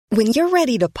When you're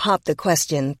ready to pop the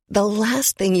question, the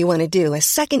last thing you want to do is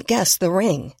second-guess the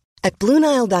ring. At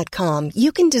BlueNile.com,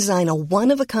 you can design a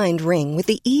one-of-a-kind ring with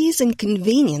the ease and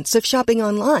convenience of shopping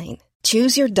online.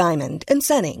 Choose your diamond and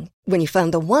setting. When you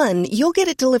find the one, you'll get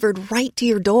it delivered right to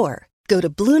your door. Go to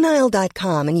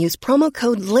BlueNile.com and use promo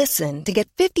code LISTEN to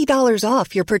get $50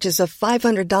 off your purchase of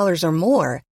 $500 or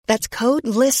more. That's code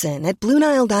LISTEN at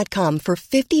BlueNile.com for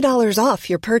 $50 off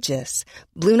your purchase.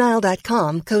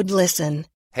 BlueNile.com, code LISTEN.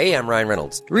 Hey, I'm Ryan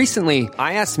Reynolds. Recently,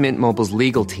 I asked Mint Mobile's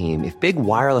legal team if big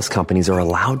wireless companies are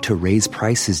allowed to raise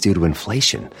prices due to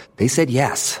inflation. They said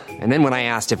yes. And then when I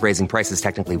asked if raising prices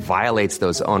technically violates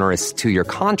those onerous two-year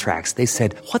contracts, they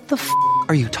said, "What the f***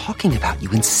 are you talking about,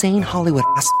 you insane Hollywood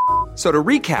ass?" So to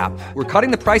recap, we're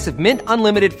cutting the price of Mint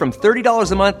Unlimited from $30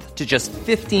 a month to just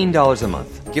 $15 a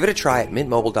month. Give it a try at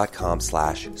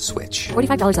mintmobile.com/switch.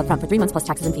 $45 up front for 3 months plus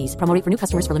taxes and fees. Promo rate for new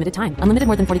customers for limited time. Unlimited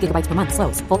more than 40 gigabytes per month.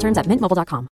 Slows full terms at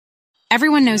mintmobile.com.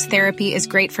 Everyone knows therapy is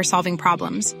great for solving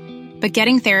problems. But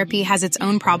getting therapy has its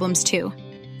own problems too.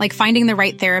 Like finding the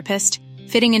right therapist,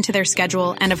 fitting into their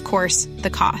schedule, and of course, the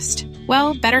cost.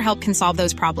 Well, BetterHelp can solve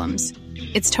those problems.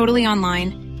 It's totally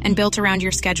online and built around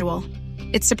your schedule.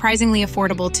 It's surprisingly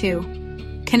affordable, too.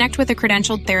 Connect with a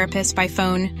credentialed therapist by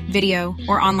phone, video,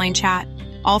 or online chat,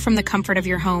 all from the comfort of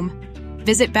your home.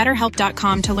 Visit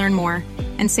BetterHelp.com to learn more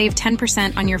and save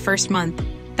 10% on your first month.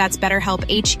 That's BetterHelp,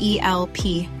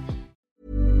 H-E-L-P.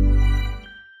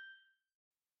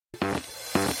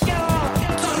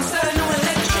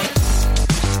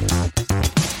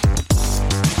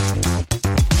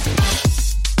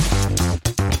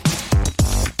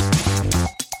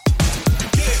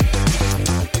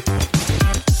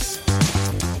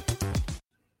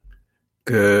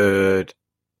 Good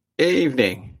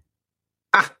evening.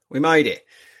 We made it.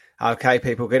 Okay,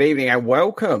 people, good evening and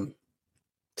welcome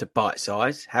to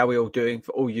Bitesize. How are we all doing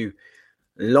for all you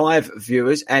live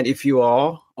viewers? And if you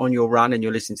are on your run and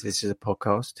you're listening to this as a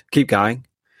podcast, keep going.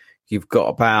 You've got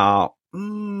about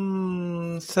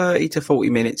 30 to 40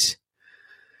 minutes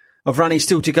of running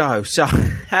still to go. So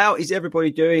how is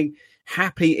everybody doing?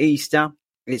 Happy Easter.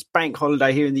 It's bank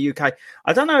holiday here in the UK.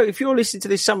 I don't know if you're listening to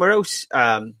this somewhere else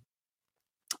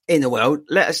in the world.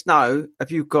 Let us know if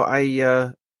you've got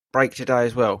a break today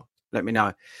as well. Let me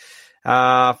know.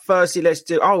 Firstly, let's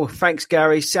do. Oh, thanks,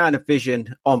 Gary. Sound of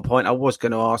Vision on point. I was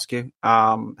going to ask you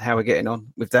how we're getting on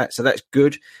with that, so that's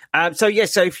good. So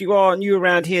if you are new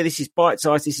around here, this is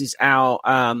Bitesize. This is our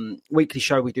weekly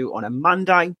show we do on a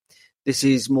Monday. This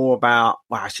is more about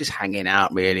it's just hanging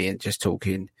out really and just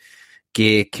talking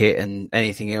gear, kit, and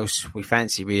anything else we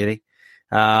fancy really.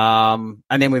 And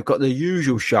then we've got the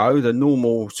usual show, the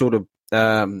normal sort of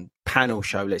panel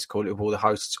show, let's call it, with all the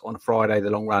hosts on a Friday, the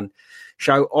long run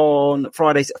show on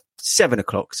Fridays at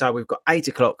 7:00. So we've got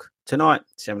 8:00 tonight,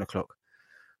 7:00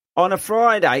 on a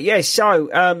Friday. Yeah. So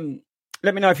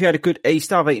let me know if you had a good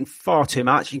Easter. I've eaten far too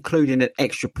much, including an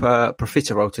extra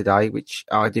profiterole today, which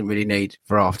I didn't really need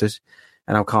for afters,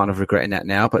 and I'm kind of regretting that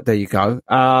now. But there you go.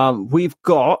 We've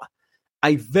got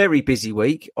a very busy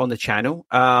week on the channel,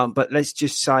 but let's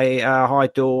just say hi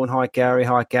Dawn, hi Gary,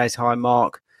 hi Gaz, hi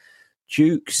Mark,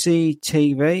 Jukesy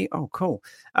TV. Oh, cool.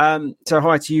 So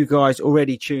hi to you guys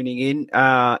already tuning in.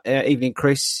 Evening,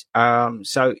 Chris.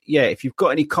 So yeah, if you've got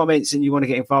any comments and you want to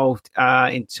get involved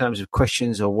in terms of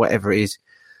questions or whatever it is,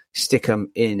 stick them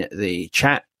in the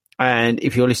chat. And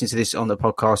if you're listening to this on the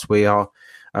podcast, we've got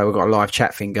a live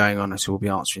chat thing going on, so we'll be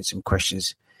answering some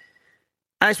questions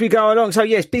as we go along. So,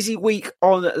 yes, busy week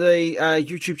on the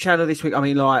YouTube channel this week. I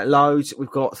mean, like loads. We've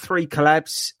got 3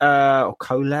 collabs or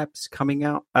collabs coming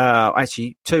out.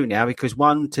 Actually, 2 now, because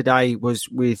one today was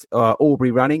with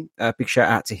Aubrey running. Big shout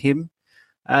out to him.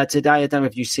 Today, I don't know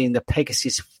if you've seen the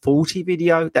Pegasus 40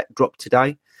 video that dropped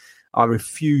today. I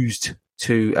refused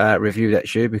to review that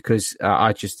shoe because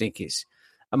I just think it's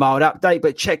a mild update,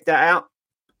 but check that out.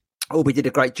 Aubrey did a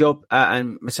great job,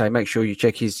 and so make sure you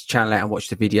check his channel out and watch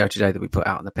the video today that we put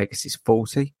out on the Pegasus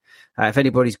 40. If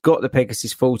anybody's got the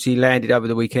Pegasus 40, landed over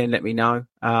the weekend, let me know.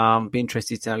 Be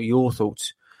interested to know your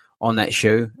thoughts on that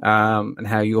shoe and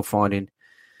how you're finding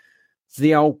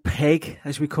the old peg,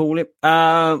 as we call it.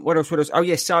 What else? Oh,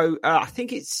 yes. So I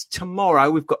think it's tomorrow.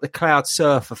 We've got the Cloud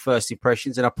Surfer first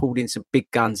impressions, and I pulled in some big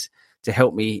guns to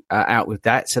help me out with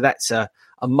that. So that's a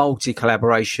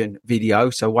multi-collaboration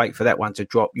video. So wait for that one to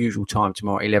drop. Usual time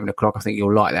tomorrow at 11:00. I think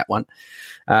you'll like that one.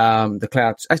 The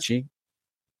Clouds, actually,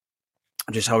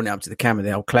 I'm just holding it up to the camera.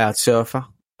 The old Cloud Surfer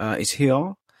is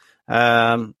here.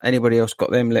 Anybody else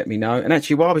got them? Let me know. And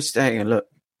actually, while I was staying and look,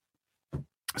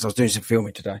 as I was doing some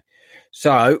filming today.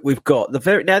 So we've got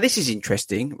now this is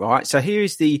interesting, right? So here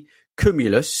is the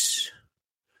Cumulus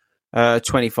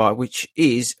 25, which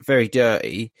is very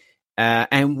dirty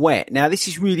and wet. Now, this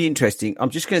is really interesting.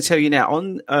 I'm just going to tell you now,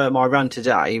 on my run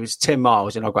today, it was 10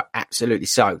 miles and I got absolutely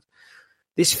soaked.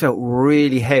 This felt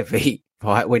really heavy,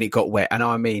 right, when it got wet, and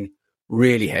I mean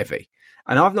really heavy.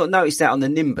 And I've not noticed that on the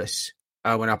Nimbus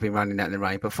when I've been running out in the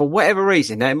rain. But for whatever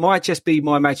reason, now it might just be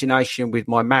my imagination with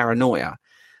my paranoia,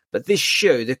 but this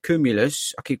shoe, the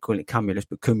Cumulus, I keep calling it Cumulus,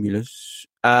 but Cumulus,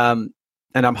 and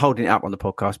I'm holding it up on the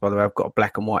podcast, by the way. I've got a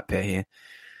black and white pair here.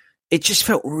 It just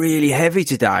felt really heavy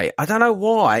today. I don't know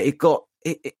why it got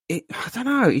it. I don't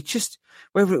know. It just,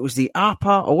 whether it was the upper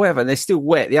or whatever. And they're still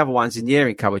wet. The other one's in the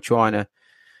airing cupboard trying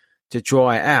to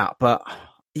dry it out. But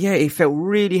yeah, it felt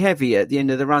really heavy at the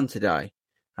end of the run today.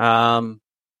 So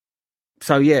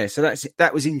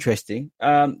that was interesting.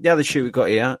 The other shoe we got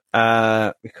here,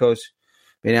 because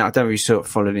I don't really sort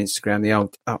of followed Instagram. The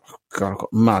old, oh God, I've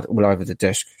got mud all over the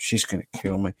desk. She's going to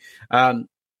kill me.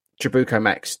 Trabuco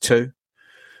Max 2.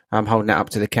 I'm holding that up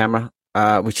to the camera,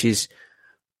 which is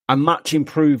a much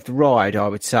improved ride, I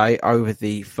would say, over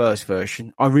the first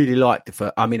version. I really like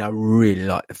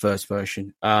the first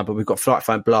version. But we've got Flight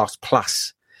Foam Blast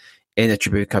Plus in the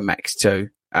Trabuco Max 2.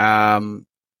 And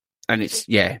it's,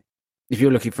 yeah, if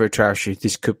you're looking for a trail shoe,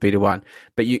 this could be the one.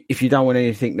 But if you don't want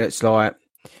anything that's like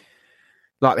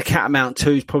the Catamount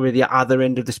 2 is probably the other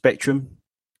end of the spectrum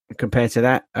compared to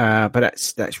that. But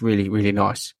that's really, really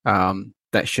nice.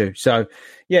 That shoe. So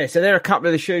there are a couple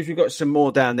of the shoes. We've got some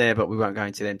more down there, but we won't go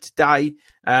into them today.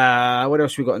 What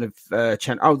else we got on the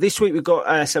channel? Oh, this week we've got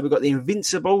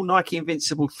the Nike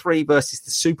Invincible 3 versus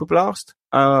the Super Blast.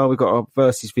 We've got a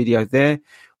versus video there.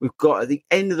 We've got at the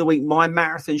end of the week my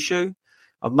marathon shoe.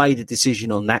 I've made a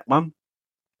decision on that one,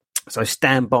 so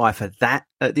stand by for that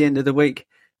at the end of the week.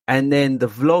 And then the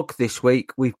vlog this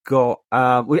week, we've got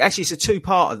it's a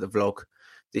 2-part of the vlog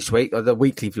this week, or the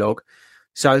weekly vlog.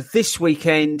 So this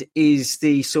weekend is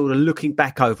the sort of looking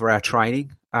back over our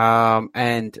training,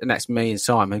 and that's me and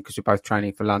Simon, because we're both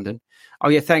training for London. Oh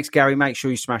yeah, thanks Gary. Make sure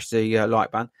you smash the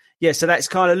like button. Yeah, so that's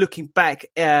kind of looking back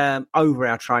over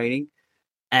our training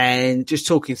and just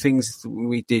talking things that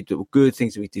we did that were good,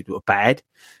 things that we did that were bad.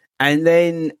 And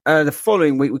then the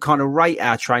following week, we kind of rate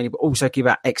our training, but also give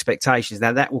out expectations.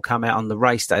 Now that will come out on the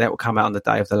race day. That will come out on the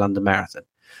day of the London Marathon.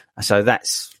 So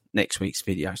that's next week's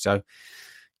video. So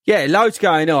yeah, loads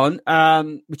going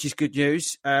on, which is good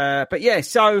news. But yeah,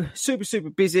 so super,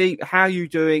 super busy. How are you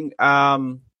doing?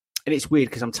 And it's weird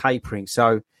because I'm tapering.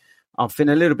 So I'm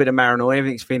feeling a little bit of paranoia.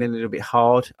 Everything's feeling a little bit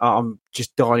hard. I'm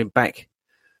just dialing back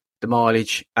the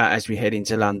mileage as we head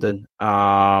into London.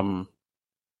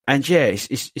 And yeah,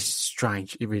 it's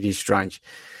strange. It really is strange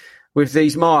with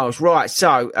these miles. Right.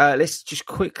 So let's just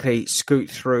quickly scoot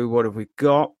through what have we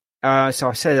got. So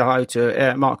I said hello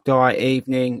to Mark Dye,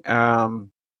 evening.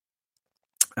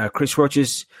 Chris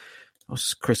Rogers,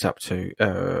 what's Chris up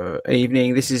to?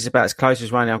 Evening. This is about as close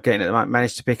as one I'm getting at the moment.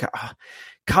 Managed to pick up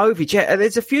COVID. Yeah,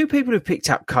 there's a few people who picked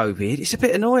up COVID. It's a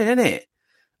bit annoying, isn't it?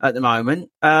 At the moment.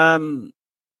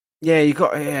 You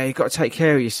got to take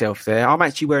care of yourself there. I'm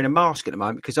actually wearing a mask at the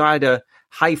moment because I had a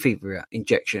hay fever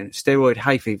injection, steroid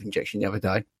hay fever injection the other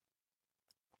day,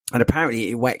 and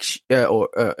apparently it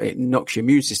knocks your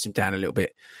immune system down a little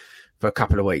bit for a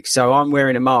couple of weeks. So I'm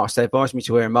wearing a mask. They advised me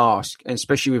to wear a mask, and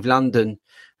especially with London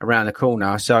around the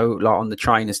corner. So like on the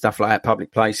train and stuff like that,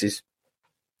 public places,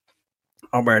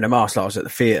 I'm wearing a mask. Like I was at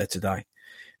the theatre today,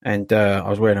 and I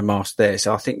was wearing a mask there.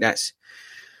 So I think that's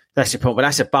important. But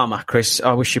that's a bummer, Chris.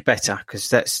 I wish you better, because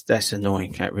that's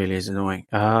annoying. That really is annoying.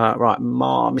 Right,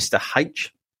 Mr.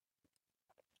 H.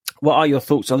 What are your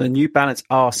thoughts on the New Balance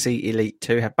RC Elite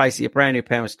 2? Have basically a brand new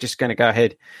pair. Was just going to go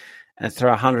ahead and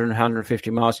throw 100 and 150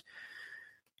 miles.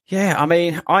 Yeah, I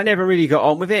mean, I never really got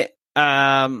on with it.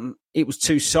 It was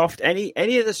too soft. Any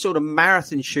of the sort of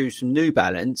marathon shoes from New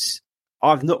Balance,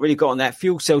 I've not really got on that.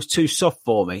 Fuel cell's too soft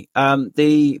for me.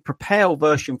 The Propel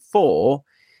version 4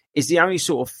 is the only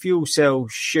sort of fuel cell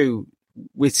shoe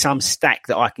with some stack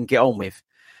that I can get on with.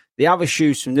 The other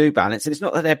shoes from New Balance, and it's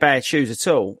not that they're bad shoes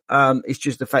at all. It's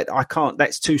just the fact that I can't.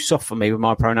 That's too soft for me with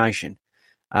my pronation.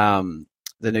 The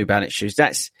New Balance shoes.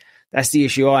 That's the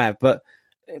issue I have. But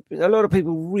a lot of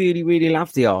people really, really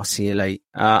love the RC Elite.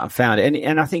 I found it,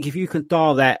 and I think if you can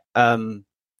dial that, I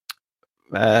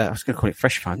was going to call it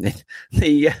fresh foam then.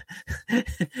 If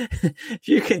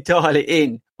you can dial it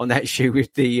in on that shoe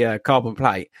with the carbon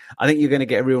plate, I think you're going to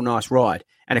get a real nice ride,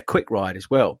 and a quick ride as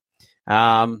well.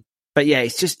 But yeah,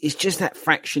 it's just that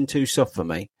fraction too soft for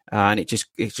me, and it just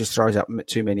throws up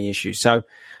too many issues. So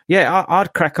yeah,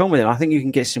 I'd crack on with them. I think you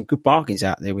can get some good bargains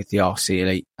out there with the RC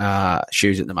Elite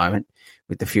shoes at the moment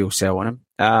with the fuel cell on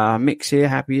them. Mick's here.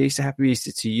 Happy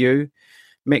Easter to you,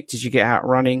 Mick. Did you get out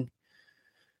running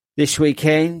this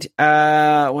weekend.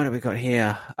 What have we got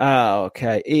here? Oh,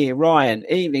 okay. Ryan,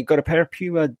 evening. Got a pair of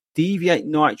Puma Deviate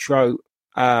Nitro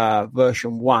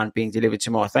version 1 being delivered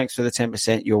tomorrow. Thanks for the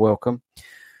 10%. You're welcome.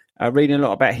 Reading a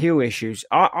lot about heel issues.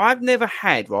 I've never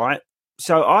had, right?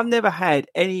 So I've never had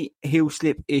any heel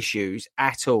slip issues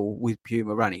at all with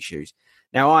Puma running shoes.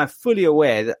 Now, I'm fully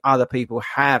aware that other people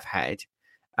have had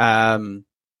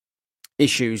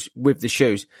issues with the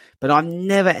shoes, but I've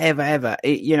never, ever,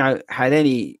 had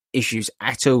any issues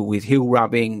at all with heel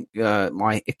rubbing,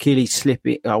 my Achilles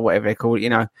slipping, or whatever they call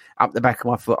it, up the back of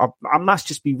my foot. I must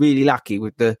just be really lucky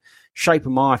with the shape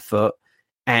of my foot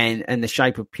and the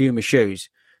shape of Puma shoes.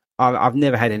 I've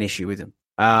never had an issue with them.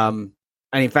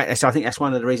 And in fact, I think that's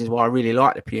one of the reasons why I really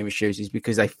like the Puma shoes is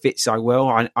because they fit so well.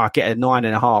 I get a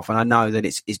 9.5 and I know that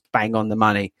it's bang on the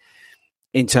money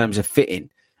in terms of fitting.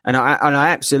 And I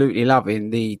absolutely love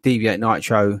in the Deviate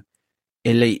Nitro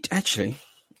Elite. Actually,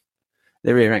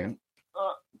 they're here. Hang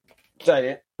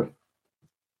on.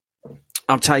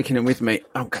 I'm taking them with me.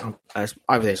 Over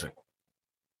this way.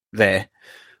 There.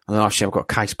 And then actually I've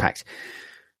got a case packed.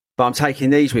 But I'm taking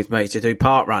these with me to do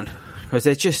part run because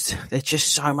they're just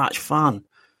so much fun.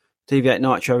 Deviate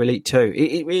Nitro Elite 2.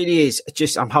 It really is.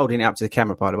 I'm holding it up to the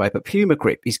camera, by the way, but Puma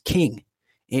Grip is king.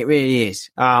 It really is.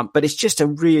 But it's just a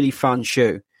really fun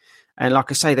shoe. And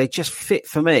like I say, they just fit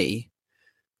for me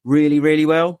really, really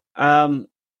well. And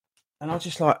I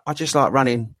just like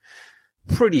running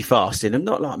pretty fast in them,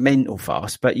 not like mental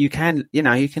fast, but you can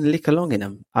lick along in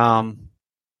them.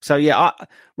 So yeah,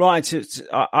 Ryan,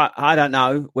 I don't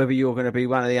know whether you're going to be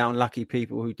one of the unlucky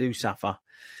people who do suffer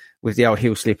with the old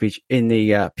heel slippage in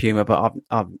the Puma, but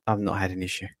I've not had an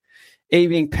issue.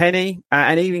 Evening, Penny,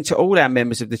 and evening to all our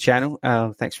members of the channel.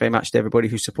 Thanks very much to everybody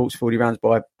who supports 40 Runs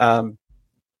by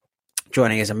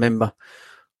joining as a member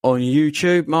on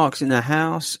YouTube. Mark's in the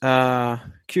house.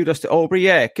 Kudos to Aubrey.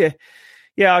 Yeah,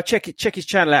 I'll check his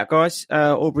channel out, guys.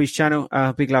 Aubrey's channel.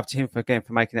 Big love to him for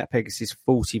making that Pegasus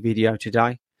 40 video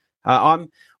today. I'm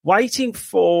waiting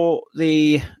for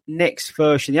the next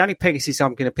version. The only Pegasus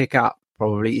I'm going to pick up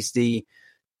probably is the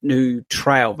new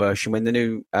trail version. When the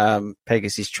new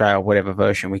Pegasus trail, whatever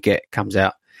version we get, comes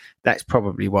out, that's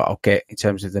probably what I'll get in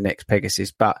terms of the next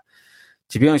Pegasus. But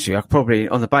to be honest with you, I could probably,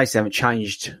 on the basis I haven't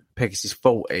changed Pegasus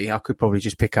 40, I could probably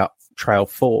just pick up Trail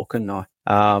 4, couldn't I?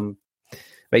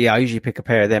 But yeah, I usually pick a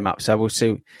pair of them up. So we'll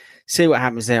see what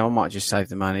happens there. I might just save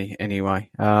the money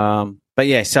anyway. But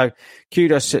yeah, so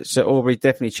kudos to Aubrey.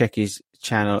 Definitely check his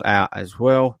channel out as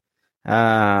well.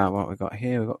 What we got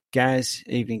here? We've got Gaz.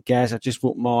 Evening, Gaz. I just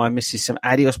bought my Missus some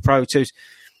Adios Pro 2s.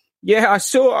 Yeah, I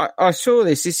saw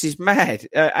this. This is mad.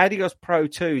 Adios Pro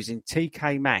 2s in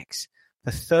TK Maxx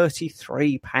for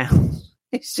 £33.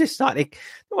 It's just like they're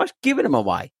almost giving them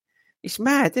away. It's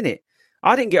mad, isn't it?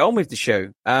 I didn't get on with the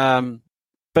shoe.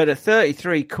 But at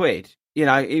 33 quid,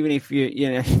 even if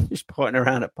you're just pointing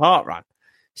around at Park Run,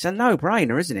 it's a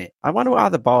no-brainer, isn't it? I wonder what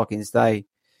other bargains they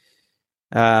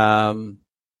have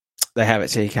at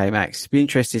TK Maxx. Be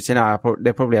interested to know.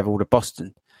 They'll probably have all the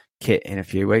Boston kit in a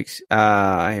few weeks.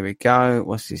 Here we go.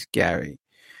 What's this, Gary?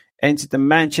 Entered the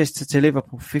Manchester to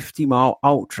Liverpool 50-mile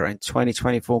Ultra in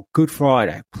 2024. Good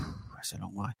Friday. That's a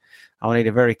long way. I'll need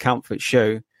a very comfort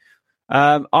shoe.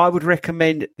 I would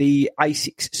recommend the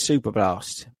Asics Super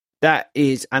Blast. That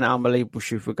is an unbelievable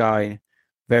shoe for going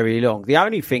very long. The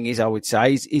only thing is, I would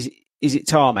say, is it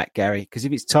tarmac, Gary? Because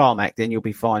if it's tarmac, then you'll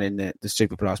be fine in the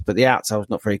Super Blast. But the outsole is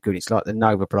not very good. It's like the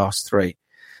Nova Blast 3.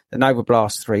 The Nova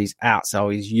Blast 3's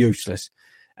outsole is useless.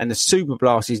 And the Super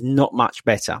Blast is not much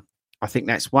better. I think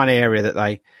that's one area that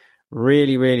they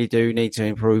really, really do need to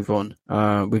improve on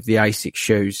with the Asics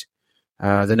shoes.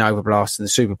 The Nova Blast and the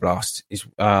Super Blast is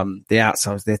the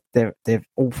outsoles. They're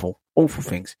awful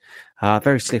things.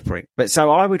 Very slippery. But so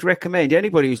I would recommend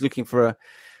anybody who's looking for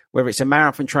whether it's a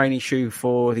marathon training shoe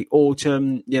for the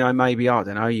autumn, maybe, I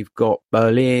don't know, you've got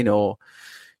Berlin or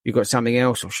you've got something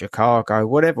else or Chicago,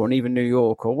 whatever, and even New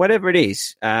York or whatever it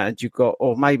is. And you've got,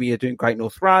 or maybe you're doing Great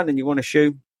North Run and you want a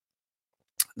shoe.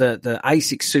 The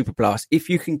Asics Super Blast, if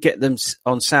you can get them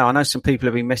on sale. I know some people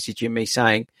have been messaging me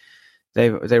saying they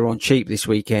were on cheap this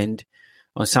weekend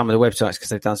on some of the websites because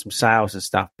they've done some sales and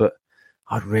stuff, but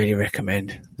I'd really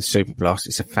recommend the Super Blast.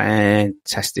 It's a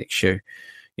fantastic shoe.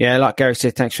 Yeah, like Gary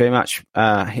said, thanks very much.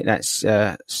 Hit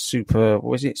that super, what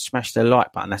was it? Smash the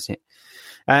like button, that's it.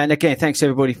 And again, thanks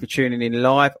everybody for tuning in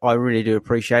live. I really do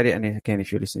appreciate it. And again,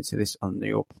 if you're listening to this on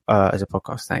your as a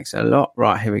podcast, thanks a lot.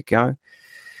 Right, here we go.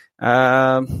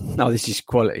 This is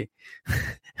quality.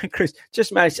 Chris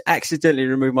just managed to accidentally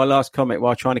remove my last comment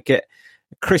while trying to get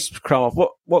crisps come off.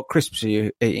 What crisps are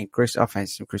you eating, Chris? I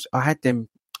fancy some crisps. I had them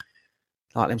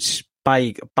like them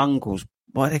Spag Bungles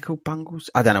what are they called? Bungles?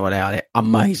 I don't know what they are. They're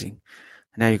amazing.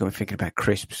 Now you've got me thinking about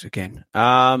crisps again.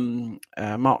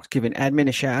 Mark's giving admin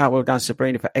a shout out. Well done,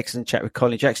 Sabrina, for excellent chat with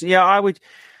Colin Jackson. Yeah, I would.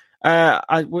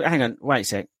 Hang on, wait a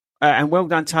sec. And well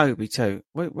done, Toby, too.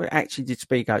 What actually did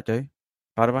Speak Out do,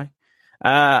 by the way?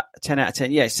 10 out of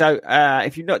 10. Yeah, so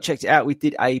if you've not checked it out, we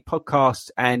did a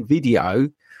podcast and video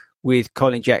with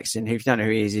Colin Jackson, who, if you don't know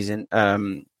who he is,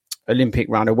 an Olympic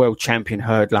runner, world champion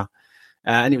hurdler.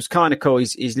 And it was kind of cool.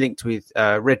 He's linked with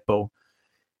Red Bull.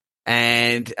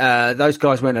 And those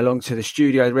guys went along to the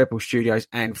studio, the Red Bull Studios,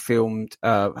 and filmed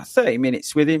 30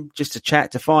 minutes with him just to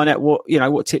chat, to find out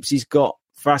what tips he's got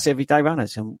for us everyday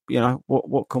runners, and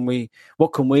what can we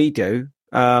do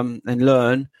and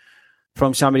learn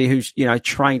from somebody who's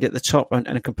trained at the top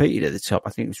and competed at the top. I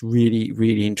think it was really,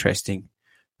 really interesting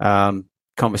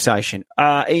conversation.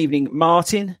 Evening,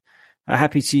 Martin.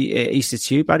 Happy to Easter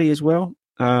to you, buddy, as well.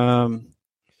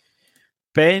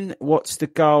 Ben, what's the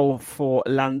goal for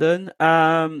London?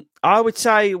 I would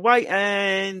say wait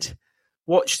and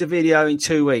watch the video in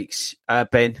 2 weeks,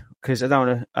 Ben, because I don't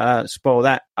want to spoil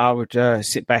that. I would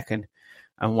sit back and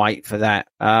wait for that.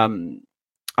 I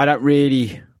don't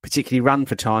really particularly run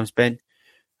for times, Ben.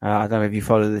 I don't know if you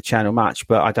follow the channel much,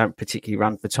 but I don't particularly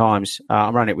run for times. I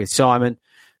run it with Simon,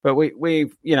 but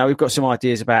we've got some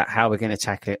ideas about how we're going to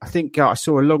tackle it. I think I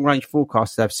saw a long range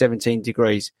forecast to have 17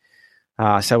 degrees.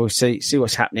 So we'll see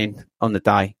what's happening on the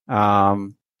day.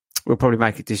 We'll probably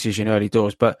make a decision early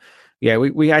doors. But, yeah,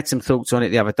 we had some thoughts on it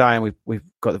the other day, and we've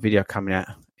got the video coming out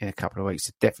in a couple of weeks.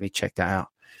 So definitely check that out.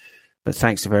 But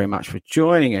thanks very much for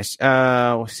joining us.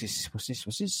 What's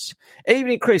this?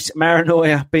 Evening, Chris.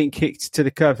 Maranoia being kicked to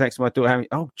the curb thanks to my daughter.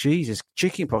 Oh, Jesus.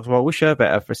 Chickenpox. Well, I wish her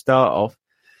better for a start off.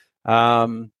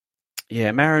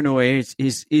 Yeah,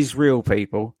 Maranoia is real,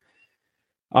 people.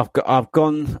 I've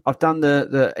done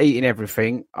the eating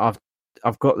everything. I've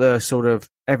got the sort of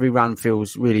every run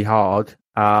feels really hard.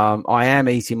 I am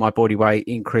eating my body weight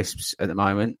in crisps at the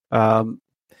moment.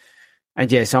 And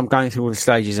yes, I'm going through all the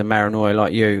stages of paranoia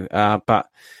like you. But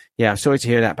yeah, I'm sorry to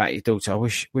hear that about your daughter. I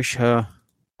wish her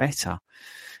better.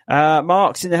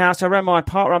 Mark's in the house. I ran my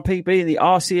parkrun PB in the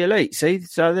RC Elite. See,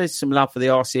 so there's some love for the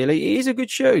RC Elite. It is a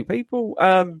good shoe. People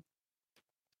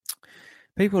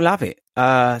love it.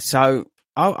 So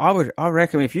I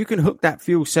reckon if you can hook that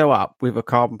fuel cell up with a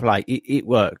carbon plate, it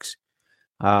works.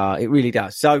 It really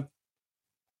does. So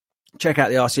check out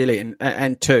the RC Elite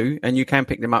and you can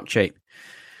pick them up cheap.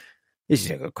 This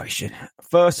is a good question.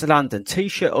 First to London,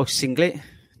 t-shirt or singlet,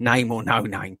 name or no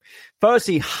name?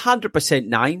 Firstly, 100%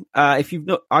 name. If you've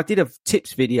not, I did a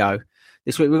tips video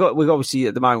this week. We've obviously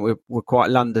at the moment we're quite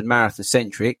London marathon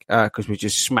centric because we're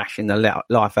just smashing the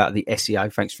life out of the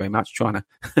SEO. Thanks very much. Trying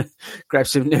to grab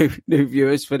some new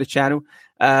viewers for the channel.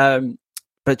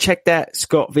 But check that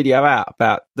Scott video out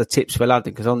about the tips for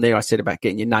London, because on there I said about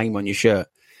getting your name on your shirt.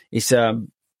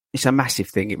 It's a massive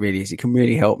thing. It really is. It can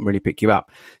really help and really pick you up.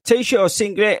 T-shirt or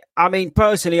singlet? I mean,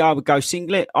 personally, I would go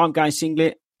singlet. I'm going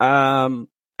singlet. And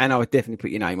I would definitely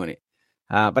put your name on it.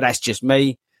 But that's just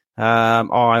me. I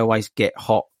always get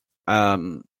hot.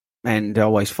 And I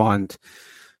always find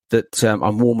that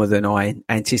I'm warmer than I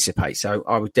anticipate. So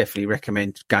I would definitely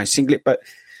recommend going singlet. But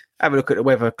have a look at the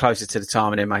weather closer to the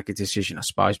time and then make a decision, I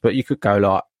suppose. But you could go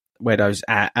like wear those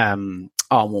arm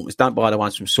warmers. Don't buy the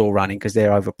ones from Saw Running because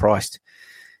they're overpriced.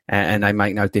 And they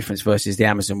make no difference versus the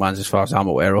Amazon ones, as far as I'm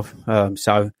aware of.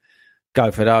 So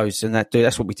go for those, and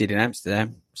that's what we did in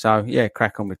Amsterdam. So yeah,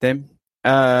 crack on with them.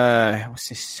 What's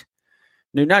this?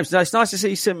 New names. No, it's nice to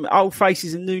see some old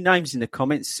faces and new names in the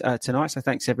comments tonight. So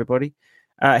thanks everybody.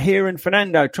 Here and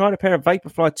Fernando tried a pair of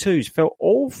Vaporfly 2s, felt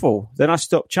awful. Then I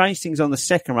stopped, changed things on the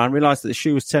second run, realised that the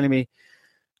shoe was telling me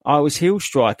I was heel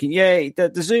striking. Yeah,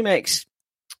 the Zoom X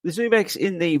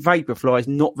in the Vaporfly is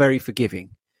not very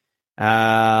forgiving.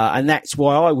 And that's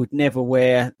why I would never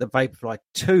wear the Vaporfly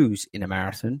 2s in a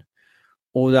marathon,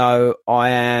 although I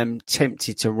am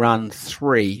tempted to run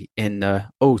 3 in the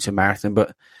ultra marathon,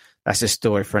 but that's a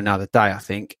story for another day, I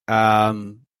think.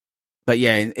 But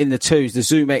yeah, in the 2s, the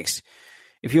Zoom X,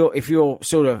 if you're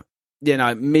sort of,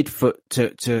 midfoot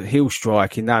to heel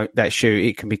strike in that shoe,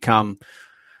 it can become,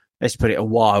 let's put it, a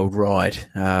wild ride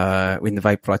in the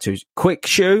Vaporfly 2s. Quick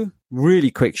shoe.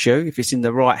 Really quick shoe if it's in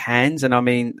the right hands, and I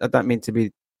mean I don't mean to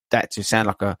be that to sound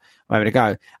like a way to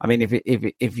go. I mean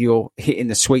if you're hitting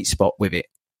the sweet spot with it,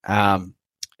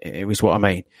 it was what I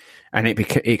mean, and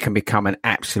it can become an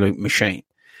absolute machine.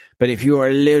 But if you're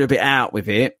a little bit out with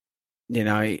it,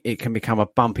 it can become a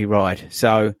bumpy ride.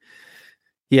 So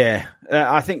yeah,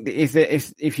 I think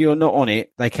if you're not on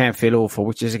it, they can feel awful,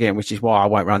 which is why I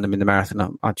won't run them in the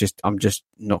marathon. I'm just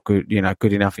not good,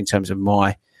 good enough in terms of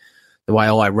the way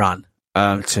I run.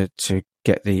 to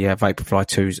get the Vaporfly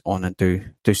 2s on and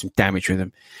do some damage with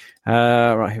them.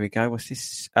 Right, here we go. What's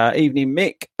this? Evening,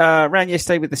 Mick. Ran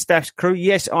yesterday with the staff's crew.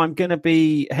 Yes, I'm going to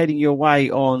be heading your way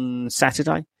on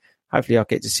Saturday. Hopefully I'll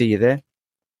get to see you there.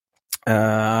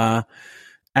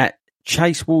 At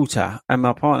Chase Water, and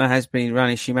my partner has been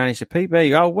running. She managed a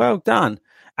PB. Oh, well done.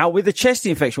 With the chest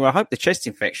infection. Well, I hope the chest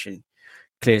infection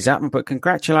clears up, but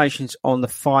congratulations on the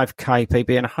 5K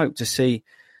PB, and I hope to see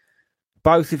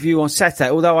both of you on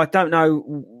Saturday, although I don't know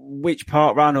which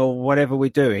part run or whatever we're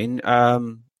doing, but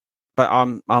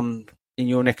I'm in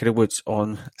your neck of the woods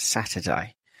on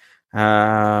Saturday.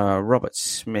 Robert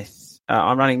Smith.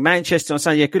 I'm running Manchester on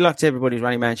Sunday. Yeah, good luck to everybody who's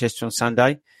running Manchester on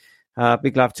Sunday.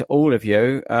 Big love to all of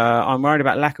you. I'm worried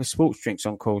about lack of sports drinks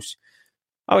on course.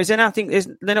 Oh, is there nothing?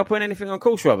 They're not putting anything on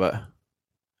course, Robert?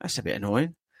 That's a bit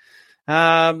annoying.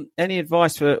 Any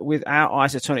advice for without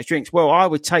isotonic drinks? Well, I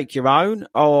would take your own,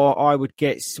 or I would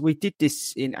get. We did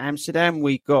this in Amsterdam.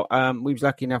 We got. We was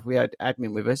lucky enough. We had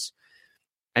admin with us,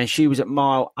 and she was at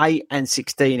mile 8 and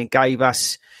 16 and gave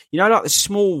us, like the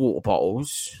small water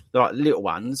bottles, like little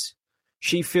ones.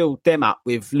 She filled them up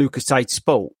with Lucozade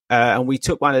Sport, and we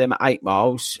took one of them at 8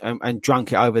 miles and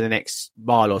drunk it over the next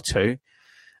mile or two.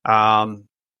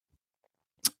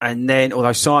 And then,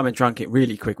 although Simon drank it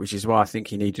really quick, which is why I think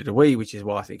he needed a wee, which is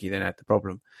why I think he then had the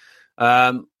problem.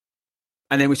 And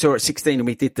then we saw her at 16 and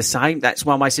we did the same. That's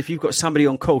one way. So if you've got somebody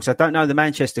on course, I don't know the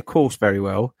Manchester course very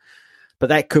well, but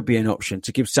that could be an option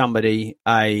to give somebody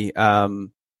a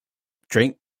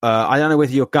drink. I don't know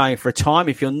whether you're going for a time.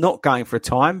 If you're not going for a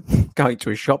time, going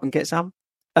to a shop and get some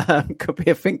could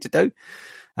be a thing to do.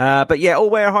 But yeah, all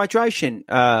wear hydration,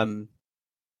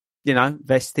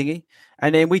 vest thingy.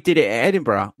 And then we did it at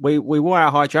Edinburgh. We wore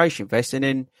our hydration vest, and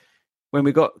then when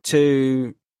we got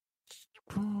to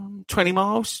 15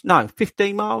 miles,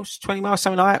 20 miles,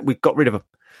 something like that, we got rid of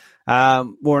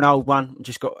them. Wore an old one and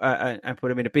just got and put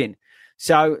them in a bin.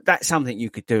 So that's something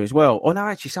you could do as well. Or no,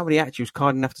 actually, somebody was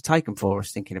kind enough to take them for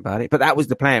us, thinking about it. But that was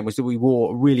the plan, was that we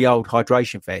wore a really old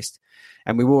hydration vest,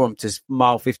 and we wore them to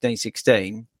mile 15,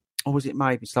 16. Or was it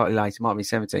maybe slightly later? It might be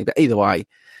 17. But either way.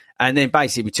 And then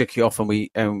basically we took it off,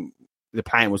 and the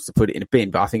plan was to put it in a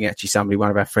bin. But I think actually one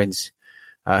of our friends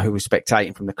who was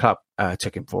spectating from the club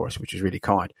took him for us, which was really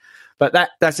kind. But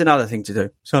that's another thing to do.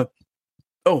 So,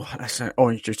 that's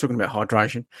orange juice, talking about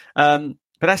hydration. But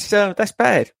that's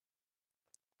bad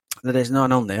that there's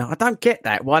none on there. I don't get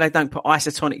that, why they don't put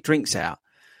isotonic drinks out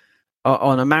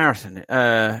on a marathon.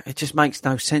 It just makes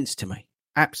no sense to me.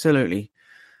 Absolutely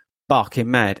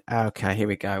barking mad. Okay, here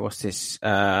we go. What's this?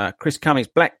 Chris Cummings,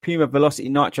 Black Puma Velocity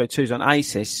Nitro 2s on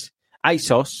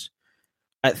ASOS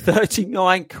at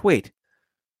 39 quid.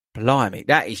 Blimey,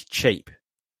 that is cheap.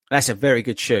 That's a very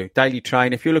good shoe. Daily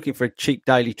trainer. If you're looking for a cheap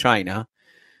daily trainer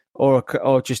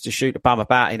or just to shoot a bum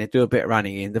about in and do a bit of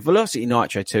running in, the Velocity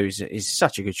Nitro 2 is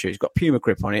such a good shoe. It's got Puma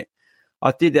grip on it.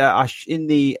 I did in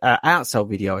the outsole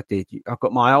video I've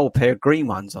got my old pair of green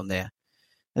ones on there,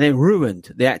 and then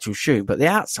ruined the actual shoe, but the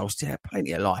outsole still had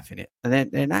plenty of life in it, and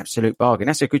they're an absolute bargain.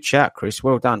 That's a good shout, Chris.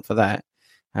 Well done for that.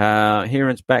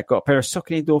 Heron's back. Got a pair of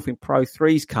Saucony Endorphin Pro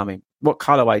 3s coming. What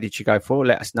colourway did you go for?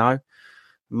 Let us know.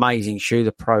 Amazing shoe,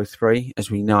 the Pro 3, as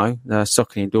we know. The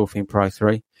Saucony Endorphin Pro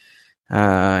 3.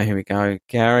 Here we go.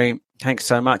 Gary, thanks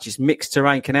so much. It's Mixed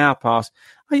Terrain Canal Pass.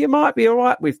 Oh, you might be all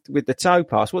right with the tow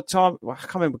pass. What time? I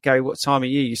can't remember, Gary, what time of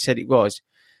year you said it was.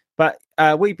 But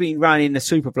we've been running the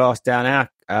Super Blast down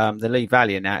the Lee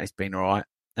Valley, and that has been all right.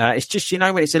 It's just,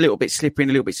 when it's a little bit slippery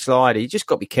and a little bit slidey, you just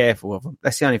got to be careful of them.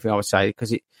 That's the only thing I would say,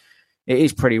 because it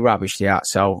is pretty rubbish, the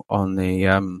outsole on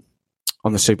the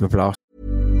Super Blast.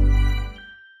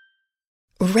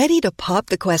 Ready to pop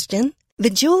the question? The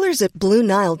jewelers at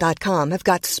BlueNile.com have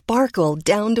got sparkle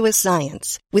down to a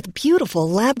science with beautiful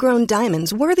lab-grown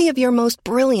diamonds worthy of your most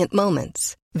brilliant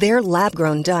moments. Their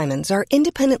lab-grown diamonds are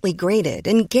independently graded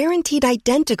and guaranteed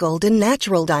identical to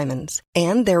natural diamonds,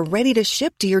 and they're ready to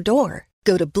ship to your door.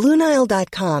 Go to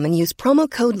BlueNile.com and use promo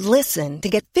code LISTEN to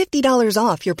get $50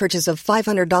 off your purchase of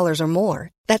 $500 or more.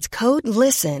 That's code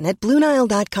LISTEN at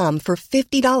BlueNile.com for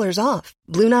 $50 off.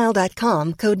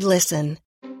 BlueNile.com, code LISTEN.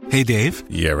 Hey, Dave.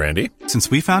 Yeah, Randy. Since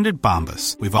we founded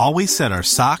Bombas, we've always said our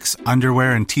socks,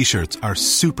 underwear, and T-shirts are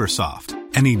super soft.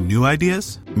 Any new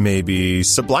ideas? Maybe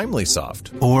sublimely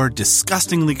soft. Or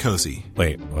disgustingly cozy.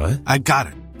 Wait, what? I got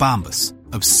it. Bombas.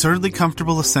 Absurdly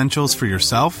comfortable essentials for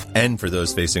yourself and for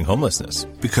those facing homelessness.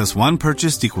 Because one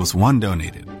purchased equals one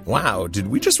donated. Wow, did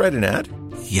we just write an ad?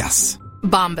 Yes.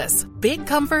 Bombas. Big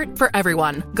comfort for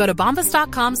everyone. Go to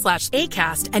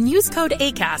bombas.com/ACAST and use code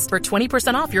ACAST for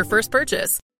 20% off your first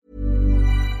purchase.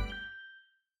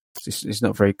 It's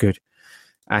not very good.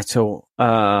 at all.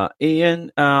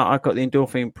 Ian, I got the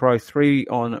Endorphin Pro 3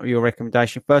 on your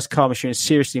recommendation. First car machine,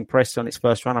 seriously impressed on its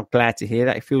first run. I'm glad to hear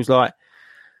that. It feels like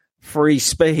free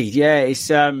speed. Yeah,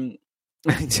 it's I'm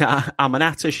an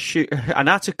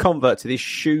utter convert to this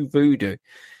shoe voodoo.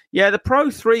 Yeah, the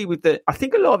Pro 3 with I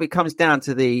think a lot of it comes down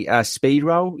to the speed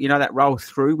roll, that roll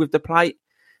through with the plate.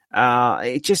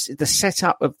 The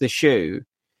setup of the shoe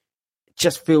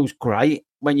just feels great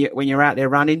when you're out there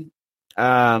running.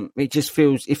 It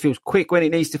feels quick when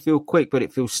it needs to feel quick, but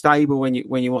it feels stable when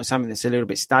you want something that's a little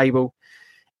bit stable.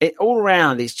 It all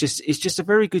around, it's just a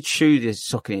very good shoe, this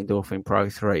Saucony Endorphin Pro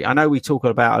 3. I know we talk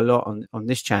about a lot on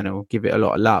this channel, give it a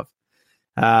lot of love.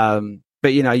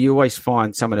 But you always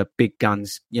find some of the big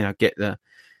guns, get the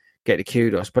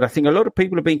kudos. But I think a lot of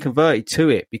people have been converted to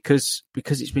it because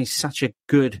it's been such a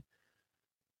good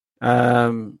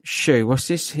shoe. What's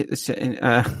this? Hit the setting.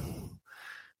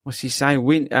 What's he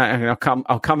saying? I'll come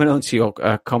on to your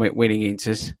comment, winning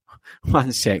inters.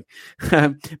 1 sec.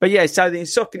 But yeah, so the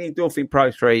Saucony Endorphin Pro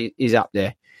 3 is up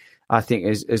there, I think,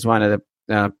 as one of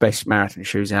the best marathon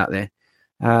shoes out there.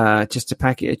 Just a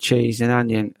packet of cheese and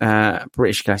onion.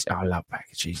 British classic. Oh, I love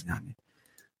packet of cheese and onion.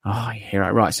 Oh, yeah,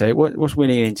 right. So what's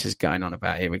winning inters going on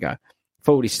about? Here we go.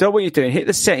 40. Stop what you're doing. Hit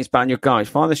the settings button. You're going.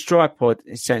 Find the stride pod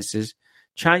sensors.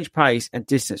 Change pace and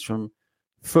distance from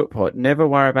footpod. Never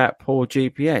worry about poor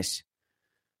GPS.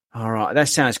 All right, that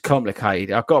sounds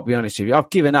complicated. I've got to be honest with you. I've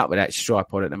given up with that stride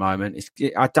pod at the moment.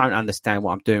 I don't understand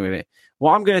what I'm doing with it.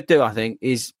 What I'm going to do, I think,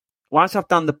 is once I've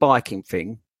done the biking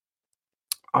thing,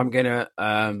 I'm going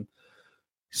to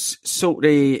sort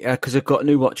the because I've got a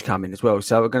new watch coming as well.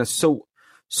 So we're going to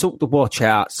sort the watch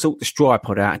out, sort the stride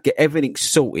pod out, and get everything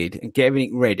sorted and get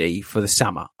everything ready for the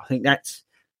summer. I think that's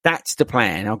the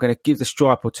plan. I'm going to give the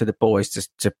stride pod to the boys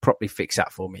to properly fix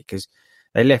that for me because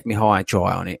they left me high and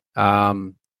dry on it.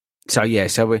 So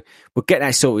we'll get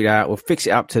that sorted out. We'll fix it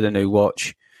up to the new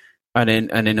watch, and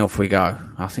then off we go.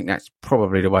 I think that's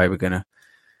probably the way we're gonna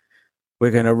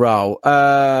roll.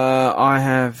 I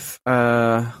have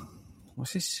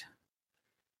what's this?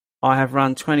 I have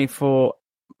run 24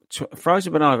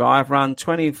 frozen banana. I have run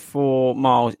 24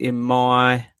 miles in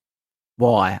my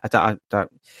why. I don't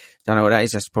know what that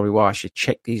is. That's probably why I should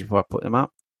check these before I put them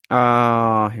up.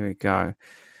 Here we go.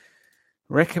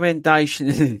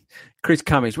 Recommendation, Chris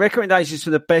Cummings. Recommendations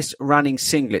for the best running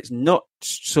singlets, not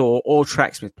Saw or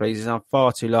Tracksmith, please, as I'm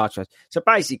far too large for us. So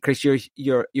basically, Chris,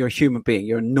 you're a human being.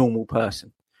 You're a normal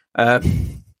person.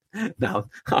 No,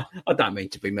 I don't mean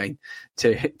to be mean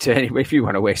to anyone. If you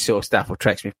want to wear Saw stuff or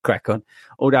Tracksmith, crack on.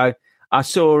 Although I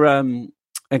saw Ben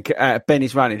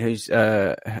is running, who's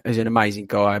an amazing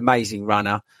guy, amazing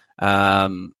runner.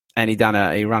 And he ran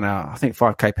I think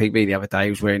 5K PB the other day. He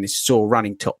was wearing this Saw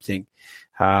running top thing.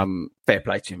 Fair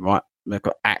play to him, right? They've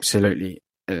got absolutely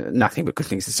nothing but good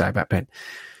things to say about Ben.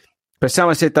 But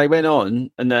someone said they went on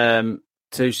and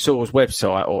to Saw's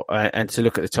website and to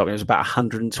look at the top. It was about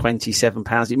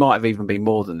 £127. It might have even been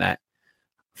more than that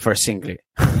for a singlet,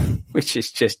 which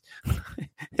is just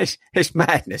it's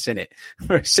madness, isn't it?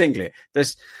 For a singlet,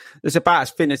 there's about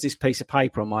as thin as this piece of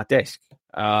paper on my desk,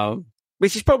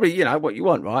 which is probably what you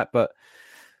want, right? But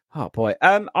oh boy,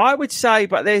 I would say,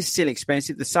 but they're still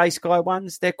expensive. The Say Sky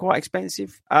ones, they're quite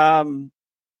expensive. The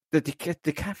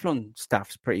Decathlon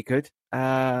stuff's pretty good.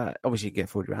 Obviously you get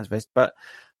 40 rounds vest, but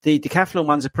the Decathlon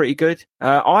ones are pretty good.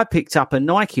 I picked up a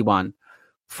Nike one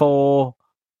for,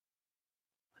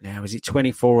 now was it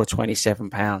 24 or 27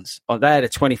 pounds? Oh, they had a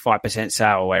 25%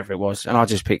 sale or whatever it was, and I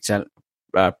just picked a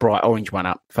bright orange one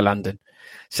up for London.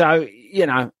 So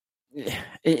it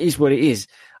is what it is.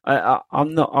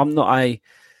 I'm not a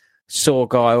Saw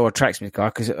guy or a Tracksmith guy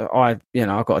because I've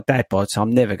got a dad bod, so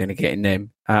I'm never going to get in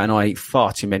them, and I eat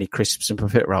far too many crisps and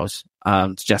profit rolls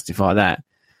to justify that.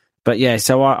 But yeah,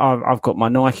 so I've got my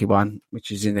Nike one, which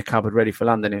is in the cupboard ready for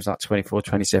London. It was like 24,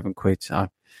 27 quid. So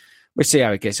we'll see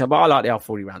how it gets. But I like the old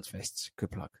 40 rounds vests. Good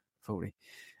plug, 40.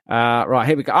 Right,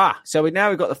 here we go. So we've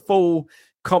got the full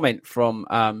comment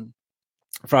from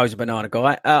Frozen Banana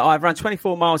Guy. I've run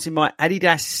 24 miles in my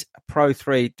Adidas Pro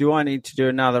 3. Do I need to do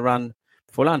another run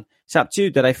before lunch? It's up to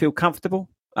you. Do they feel comfortable?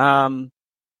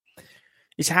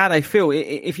 It's how they feel.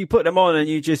 If you put them on and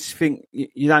you just think,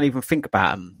 you don't even think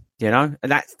about them, and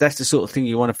that's the sort of thing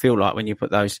you want to feel like when you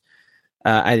put those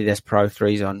Adidas Pro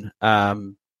 3s on.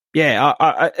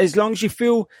 As long as you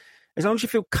feel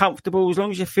comfortable, as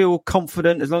long as you feel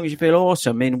confident, as long as you feel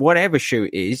awesome in whatever shoe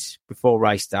it is before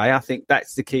race day, I think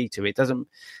that's the key to it. It doesn't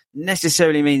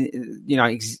necessarily mean,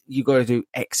 you got to do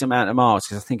X amount of miles,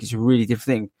 because I think it's a really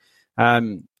different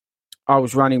thing. I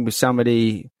was running with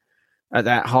somebody at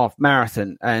that half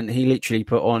marathon, and he literally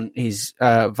put on his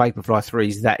Vaporfly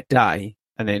 3s that day,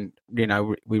 and then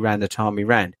we ran the time we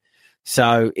ran.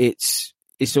 So it's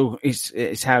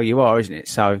how you are, isn't it?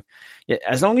 So yeah,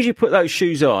 as long as you put those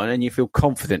shoes on and you feel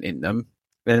confident in them,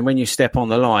 then when you step on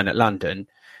the line at London,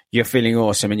 you're feeling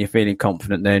awesome and you're feeling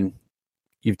confident. Then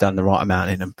you've done the right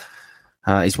amount in them.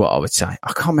 Is what I would say.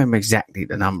 I can't remember exactly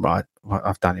the number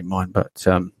I've done in mine, but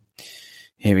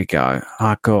here we go.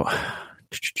 I got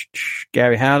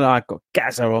Gary Howler. I got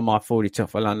Gazza on my 42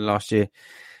 for London last year.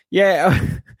 Yeah,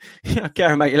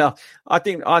 Gary, make you laugh. I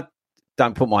think I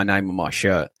don't put my name on my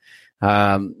shirt.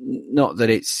 Not that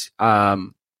it's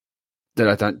that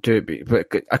I don't do it,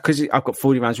 but because I've got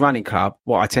 40 Runs Running Club,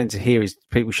 what I tend to hear is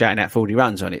people shouting out 40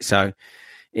 runs on it. So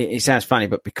it sounds funny,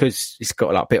 but because it's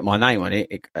got like a bit of my name on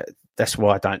it, that's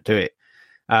why I don't do it.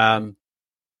 But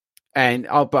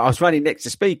I was running next to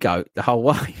Speedgoat the whole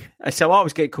way. And so I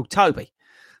was getting called Toby.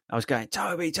 I was going,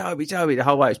 Toby, the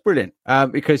whole way. It's brilliant.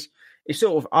 Because it's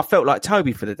sort of, I felt like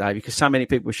Toby for the day because so many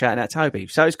people were shouting out Toby.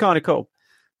 So it's kind of cool.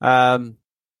 But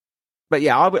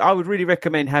yeah, I would really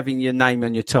recommend having your name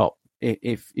on your top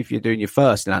if you're doing your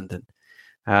first London.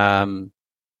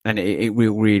 And it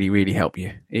will really, really help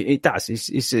you. It does.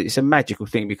 It's a magical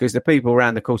thing because the people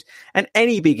around the course and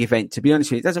any big event, to be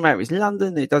honest with you, it doesn't matter if it's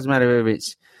London, it doesn't matter if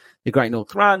it's the Great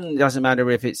North Run, it doesn't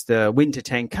matter if it's the Winter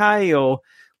 10K or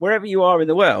wherever you are in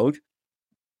the world.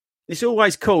 It's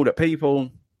always cool that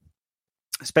people,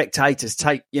 spectators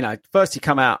take, first to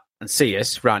come out and see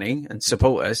us running and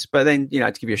support us, but then,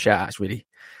 to give you a shout out, it's really,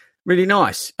 really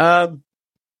nice.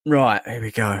 Right, here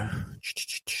we go.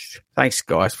 Thanks,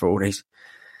 guys, for all these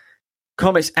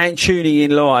comments and tuning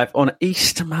in live on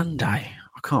Easter Monday.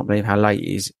 I can't believe how late it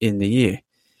is in the year.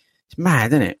 It's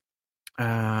mad, isn't it?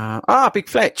 Big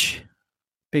Fletch.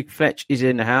 Big Fletch is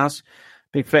in the house.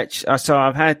 Big Fletch. So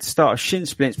I've had to start shin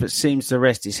splints, but seems the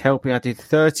rest is helping. I did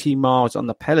 30 miles on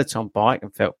the Peloton bike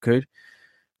and felt good.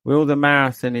 Will the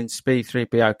marathon in Speed 3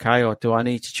 be okay, or do I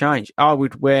need to change? I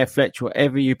would wear, Fletch,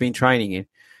 whatever you've been training in,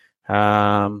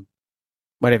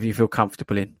 whatever you feel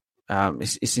comfortable in.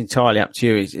 It's entirely up to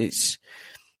you. It's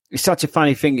such a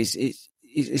funny thing.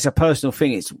 It's a personal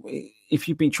thing. It's if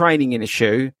you've been training in a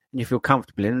shoe and you feel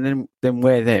comfortable in, then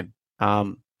wear them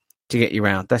to get you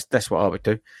around. That's what I would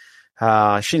do.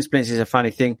 Shin splints is a funny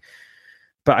thing,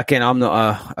 but again, I'm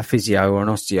not a physio or an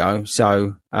osteo,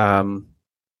 so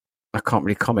I can't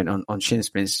really comment on shin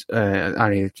splints.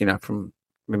 Only from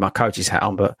with my coach's hat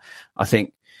on, but I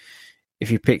think if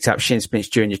you picked up shin splints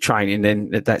during your training, then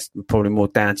that's probably more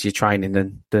down to your training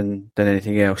than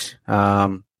anything else.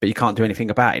 But you can't do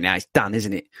anything about it now. It's done,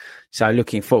 isn't it? So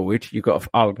looking forward,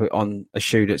 I would put on a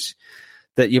shoe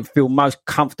that you feel most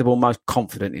comfortable, most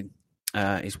confident in,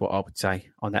 is what I would say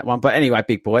on that one. But anyway,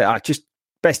 big boy, just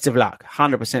best of luck,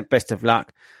 100% best of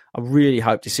luck. I really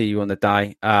hope to see you on the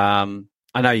day. I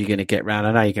know you're going to get round.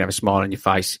 I know you're going to have a smile on your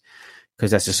face because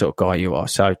that's the sort of guy you are.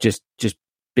 So just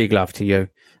big love to you.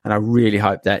 And I really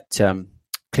hope that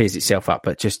clears itself up.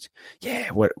 But just,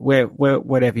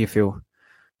 whatever you feel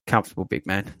comfortable, big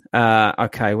man.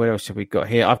 Okay, what else have we got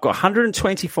here? I've got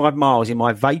 125 miles in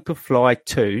my Vaporfly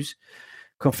 2s.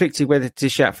 Conflicted whether to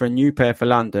dish out for a new pair for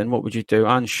London. What would you do?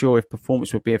 Unsure if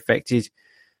performance would be affected.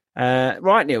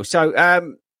 Right, Neil. So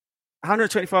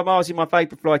 125 miles in my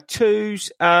Vaporfly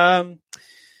 2s.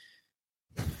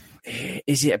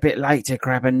 Is it a bit late to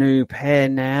grab a new pair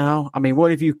now? I mean,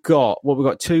 what have you got? We've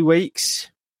got 2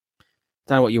 weeks.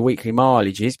 Don't know what your weekly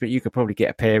mileage is, but you could probably get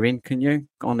a pair in, can you?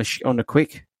 On the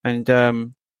quick and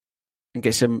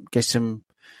get some 20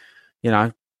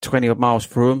 odd miles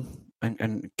through them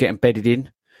and get them bedded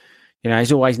in.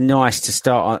 It's always nice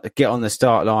to get on the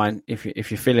start line if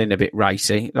you're feeling a bit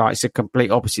racy. Like it's a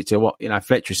complete opposite to what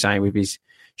Fletcher was saying with his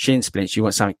shin splints. You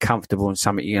want something comfortable and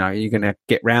something you're going to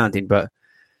get round in, but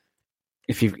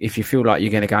if you feel like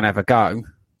you're going to go and have a go,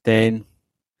 then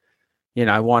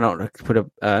why not put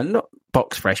a not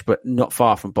box fresh, but not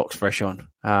far from box fresh on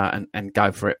and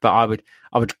go for it. But I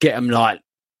would get them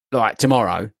like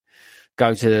tomorrow.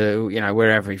 Go to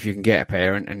wherever if you can get a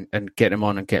pair and get them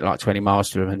on and get like 20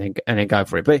 miles to them and then go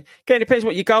for it. But again, it depends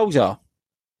what your goals are.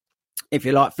 If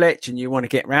you're like Fletch and you want to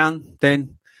get round,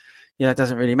 then it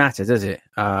doesn't really matter, does it?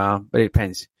 But it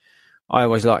depends. I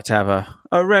always like to have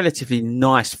a relatively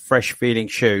nice, fresh-feeling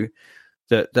shoe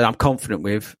that I'm confident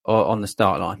with on the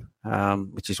start line,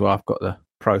 which is why I've got the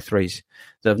Pro 3s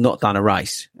that have not done a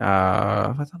race.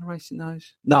 Have I done a race in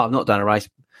those? No, I've not done a race,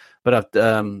 but I've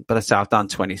done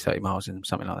 20, 30 miles in them,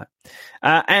 something like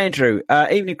that. Andrew,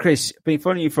 evening, Chris. Been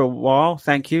following you for a while.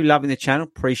 Thank you. Loving the channel.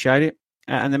 Appreciate it.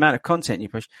 And the amount of content you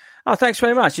push. Oh, thanks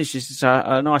very much. It's just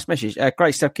a nice message.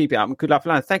 Great stuff. Keep it up and good luck for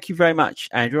London. Thank you very much,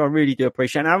 Andrew. I really do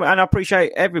appreciate it. And I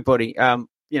appreciate everybody,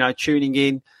 tuning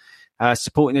in,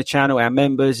 supporting the channel, our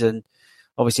members, and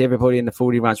obviously everybody in the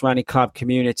 40 Runs Running Club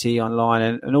community online,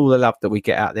 and all the love that we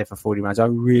get out there for 40 Runs. I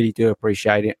really do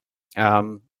appreciate it.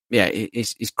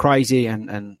 It's crazy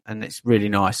and it's really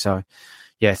nice. So,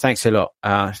 yeah, thanks a lot.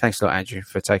 Thanks a lot, Andrew,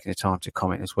 for taking the time to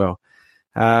comment as well.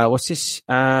 What's this?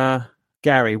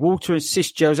 Gary, water and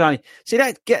cyst gels only. See,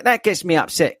 that gets me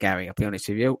upset, Gary, I'll be honest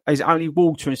with you. It's only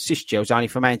water and cyst gels only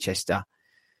for Manchester.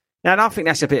 Now, and I think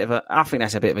that's a bit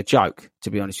of a joke, to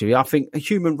be honest with you. I think a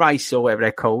Human Race, or whatever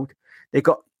they're called, they've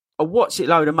got a what's it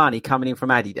load of money coming in from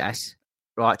Adidas,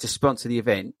 right, to sponsor the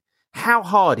event. How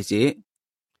hard is it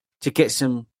to get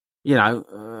some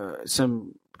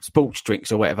sports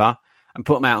drinks or whatever and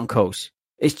put them out on course?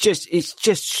 It's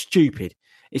just stupid.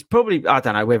 It's probably, I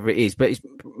don't know whether it is, but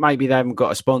maybe they haven't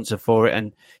got a sponsor for it,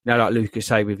 and like Lucas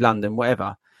say with London,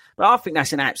 whatever. But I think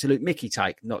that's an absolute Mickey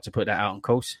take not to put that out on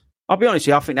course. I'll be honest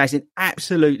with you, I think that's an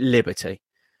absolute liberty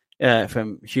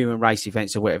from Human Race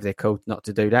events or whatever they're called not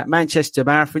to do that. Manchester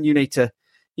Marathon, you need to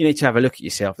have a look at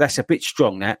yourself. That's a bit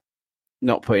strong, that,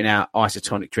 not putting out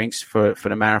isotonic drinks for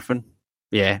the marathon.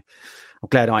 Yeah, I'm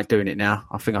glad I ain't doing it now.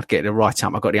 I think I'd get the right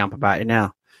up. I've got the ump about it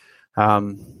now.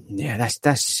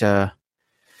 That's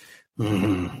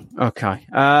okay.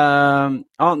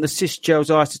 Aren't the cyst gels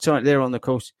isotonic? They're on the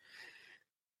course.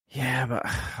 Yeah, but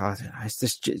I don't know. It's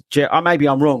just maybe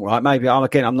I'm wrong, right? Maybe I'm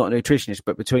not a nutritionist,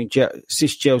 but between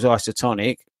cyst gels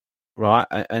isotonic, right,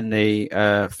 and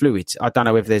the fluids, I don't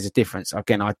know if there's a difference.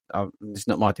 Again, it's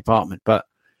not my department, but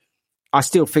I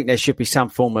still think there should be some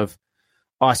form of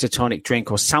isotonic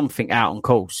drink or something out on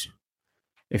course.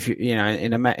 If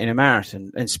in a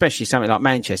marathon, and especially something like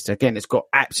Manchester, again, it's got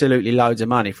absolutely loads of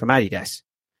money from Adidas.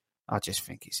 I just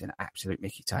think it's an absolute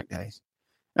Mickey take, days.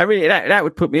 That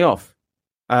would put me off.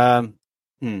 That's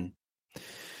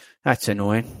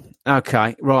annoying.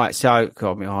 Okay, right. So,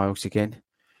 got me aisles again.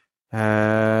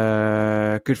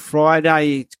 Good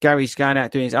Friday. Gary's going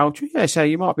out doing his ultra. Yeah, so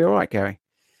you might be all right, Gary.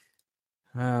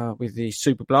 With the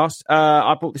Super Blast.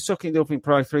 I bought the Saucony Dolphin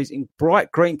Pro 3s in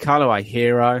bright green colourway.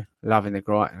 Hero. Loving the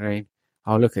bright green.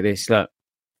 Oh, look at this. Look.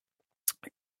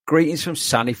 Greetings from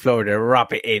sunny Florida.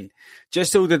 Rub it in.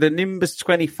 Just ordered the Nimbus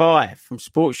 25 from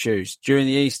Sports Shoes during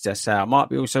the Easter sale. Might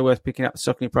be also worth picking up the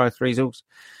Saucony Pro 3s also.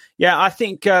 Yeah, I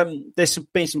think there's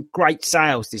been some great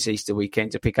sales this Easter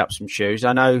weekend to pick up some shoes.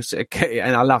 I know,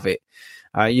 and I love it.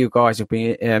 You guys have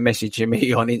been messaging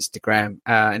me on Instagram,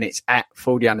 and it's at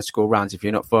 40_runs if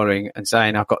you're not following, and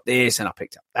saying I've got this and I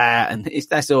picked up that, and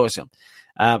that's awesome.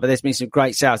 But there's been some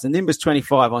great sales. The Nimbus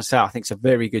 25 on sale, I think, is a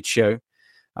very good shoe.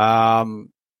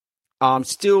 I'm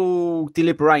still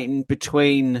deliberating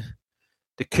between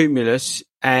the Cumulus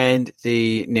and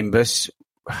the Nimbus.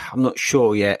 I'm not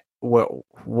sure yet what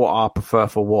I prefer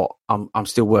for what. I'm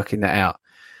still working that out.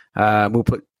 We'll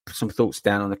put some thoughts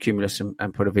down on the Cumulus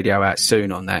and put a video out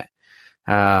soon on that.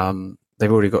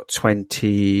 They've already got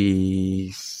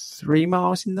 23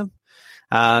 miles in them.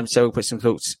 So we'll put some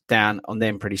thoughts down on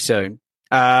them pretty soon.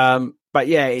 But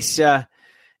yeah,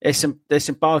 there's some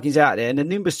bargains out there. And the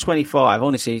Nimbus 25,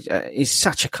 honestly, is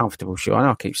such a comfortable shoe. I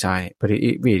know I keep saying it, but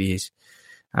it really is.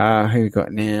 Who we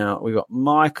got now? We got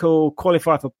Michael,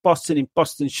 qualified for Boston in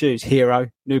Boston shoes. Hero,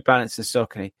 New Balance and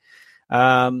Saucony.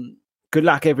 Good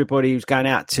luck, everybody who's going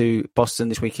out to Boston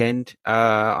this weekend.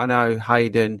 I know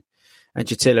Hayden and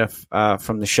Jatila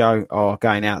from the show are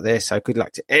going out there, so good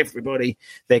luck to everybody.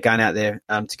 They're going out there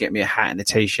to get me a hat and a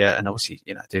T-shirt, and obviously,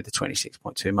 do the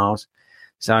 26.2 miles.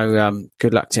 So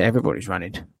good luck to everybody who's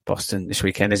running Boston this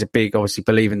weekend. There's a big, obviously,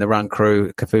 Believe in the Run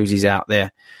crew. Kafuzi's out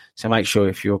there, so make sure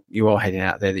if you are heading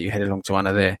out there that you head along to one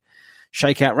of their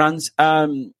shakeout runs.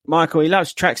 Michael, he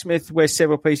loves Tracksmith. Wears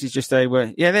several pieces just they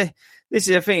were. Yeah, this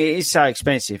is the thing. It is so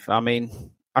expensive. I mean,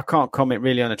 I can't comment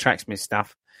really on the Tracksmith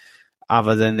stuff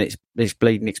other than it's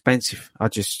bleeding expensive. I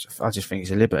just think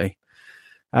it's a liberty.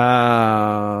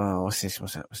 What's this?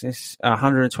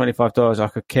 $125. I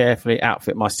could carefully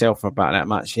outfit myself for about that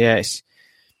much. Yeah,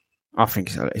 I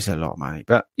think it's a lot of money,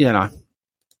 but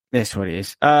that's what it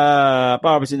is.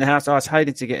 Barbara's in the house. I was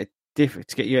hating to get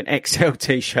you an XL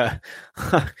T-shirt.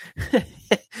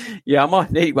 Yeah, I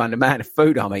might need one. The amount of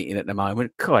food I'm eating at the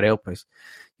moment, God help us.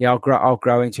 Yeah, I'll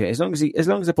grow into it as long as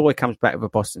the boy comes back with a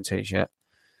Boston T-shirt.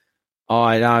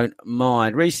 I don't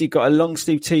mind. Recently got a long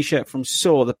sleeve T-shirt from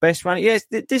Saw, the best runner. Yes,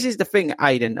 this is the thing,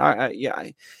 Aidan.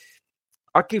 I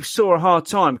give Saw a hard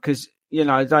time because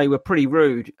they were pretty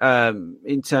rude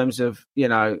in terms of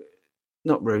not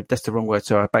rude. That's the wrong word.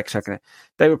 Sorry, backtracking it.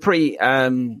 They were pretty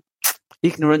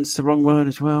ignorant's the wrong word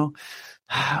as well.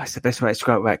 It's the best way to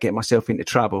describe about getting myself into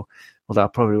trouble, although I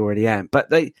probably already am. But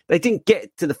they didn't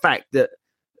get to the fact that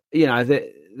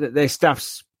that their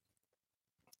stuff's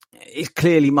it's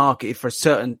clearly marketed for a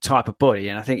certain type of body,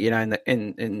 and I think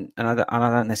and I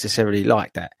don't necessarily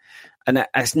like that. And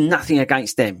that's nothing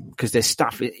against them because their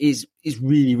stuff is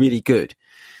really, really good.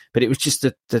 But it was just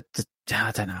the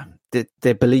I don't know,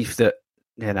 their belief that,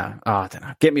 I don't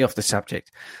know. Get me off the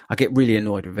subject. I get really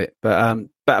annoyed with it. But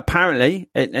apparently,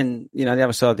 and the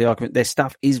other side of the argument, their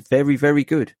stuff is very, very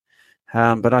good.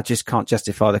 But I just can't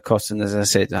justify the cost. And as I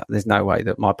said, there's no way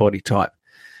that my body type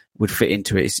would fit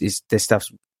into it. Their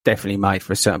stuff's definitely made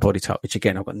for a certain body type, which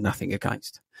again, I've got nothing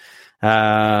against.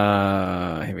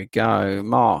 Here we go.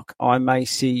 Mark, I may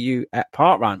see you at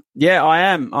Parkrun. Yeah, I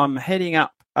am. I'm heading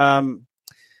up.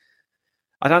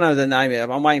 I don't know the name of it.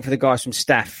 I'm waiting for the guys from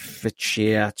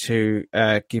Staffordshire to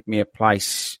give me a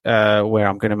place where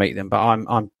I'm going to meet them. But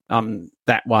I'm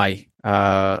that way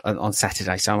on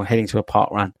Saturday, so I'm heading to a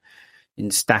parkrun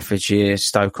in Staffordshire,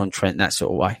 Stoke-on-Trent, that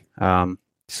sort of way.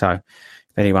 So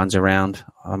if anyone's around,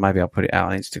 maybe I'll put it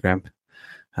out on Instagram.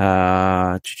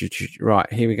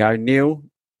 Right, here we go. Neil,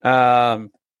 thanks,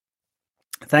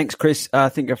 Chris. I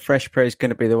think a fresh pair is going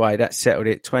to be the way. That settled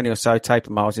it. 20 or so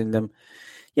taper miles in them.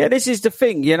 Yeah, this is the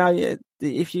thing,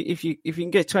 if you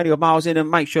can get 20 odd miles in and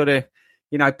make sure they're,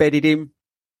 bedded in,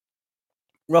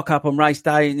 rock up on race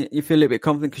day and you feel a little bit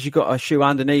confident because you've got a shoe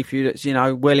underneath you that's,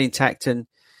 well intact and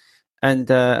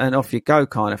off you go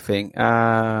kind of thing.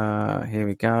 Here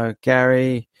we go.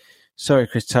 Gary. Sorry,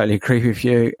 Chris, totally agree with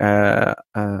you. Here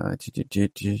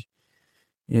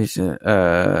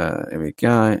we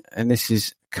go. And this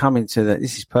is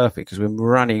this is perfect because we're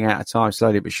running out of time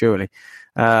slowly but surely.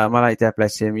 My late dad,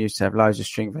 bless him, used to have loads of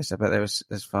string vests. I bet they were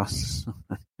as fast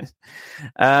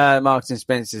as Marks and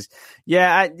Spencer's.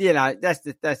 Yeah, that's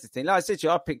the thing. Like I said to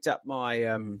you, I picked up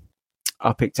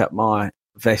my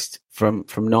vest from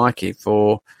Nike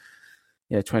for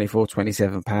 24,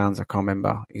 27 pounds. I can't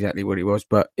remember exactly what it was,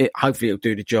 but hopefully it'll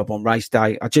do the job on race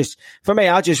day. I just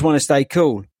want to stay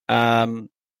cool. But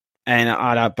I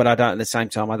don't at the same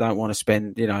time, I don't want to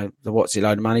spend, the what's it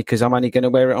load of money because I'm only going to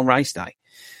wear it on race day.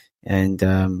 And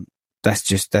that's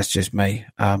just me.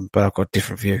 But I've got a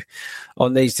different view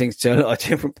on these things to a lot of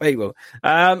different people.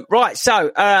 Right.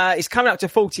 So it's coming up to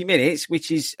 40 minutes,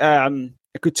 which is a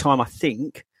good time, I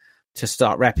think, to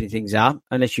start wrapping things up,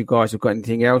 unless you guys have got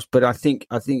anything else. But I think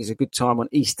it's a good time on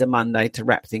Easter Monday to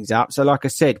wrap things up. So like I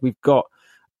said, we've got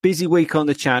busy week on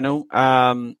the channel.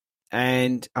 I'll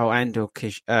answer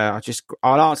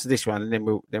this one and then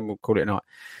we'll call it a night.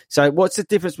 So what's the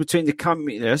difference between the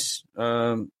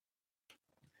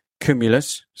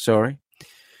Cumulus, sorry.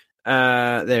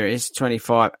 There it is,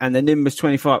 25, and the Nimbus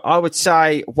 25. I would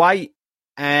say weight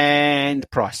and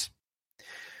price.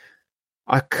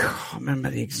 I can't remember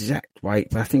the exact weight,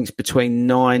 but I think it's between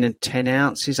 9 and 10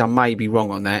 ounces. I may be wrong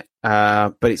on that,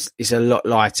 but it's a lot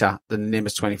lighter than the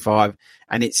Nimbus 25,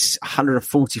 and it's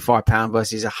 £145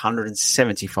 versus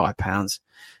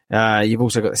 £175. You've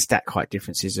also got the stack height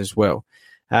differences as well.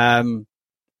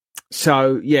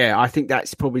 So, yeah, I think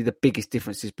that's probably the biggest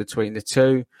differences between the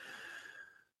two.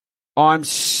 I'm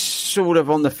sort of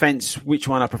on the fence which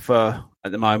one I prefer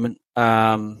at the moment.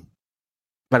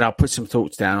 But I'll put some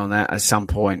thoughts down on that at some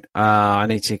point. I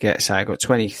need to I got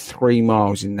 23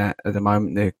 miles in that at the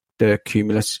moment, the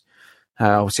Cumulus.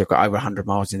 Obviously, I've got over 100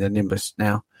 miles in the Nimbus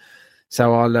now.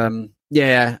 So I'm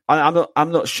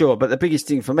not sure. But the biggest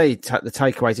thing for me, the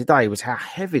takeaway today, was how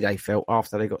heavy they felt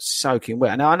after they got soaking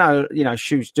wet. Now, I know,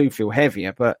 shoes do feel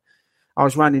heavier, but I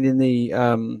was running in the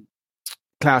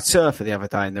Cloud Surfer the other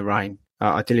day in the rain.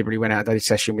 I deliberately went out a daily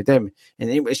session with them, and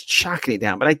it was chucking it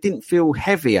down, but they didn't feel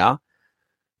heavier,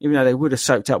 even though they would have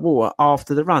soaked up water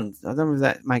after the run. I don't know if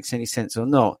that makes any sense or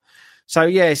not. So,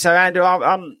 so Andrew,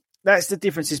 that's the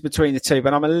differences between the two,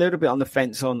 but I'm a little bit on the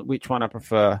fence on which one I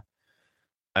prefer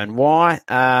and why.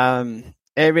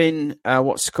 Erin,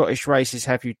 what Scottish races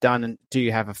have you done, and do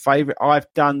you have a favourite?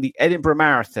 I've done the Edinburgh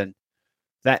Marathon.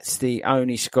 That's the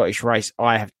only Scottish race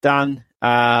I have done,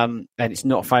 and it's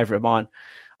not a favourite of mine.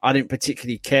 I didn't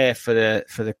particularly care for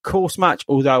the course much,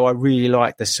 although I really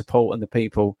like the support and the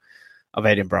people of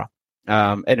Edinburgh.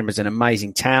 Edinburgh's an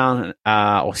amazing town,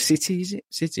 or city, is it?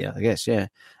 City, I guess, yeah.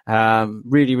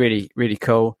 Really, really, really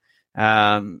cool.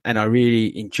 And I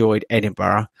really enjoyed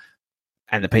Edinburgh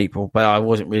and the people, but I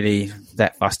wasn't really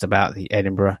that fussed about the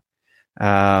Edinburgh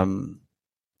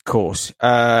course.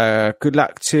 Good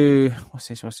luck to what's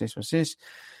this?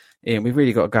 Ian, we've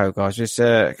really got to go, guys. Just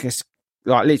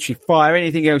like literally fire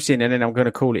anything else in, and then I'm going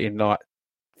to call it in like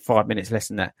 5 minutes, less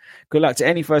than that. Good luck to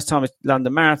any first time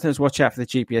London marathons. Watch out for the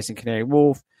GPS in Canary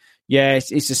Wharf. Yeah,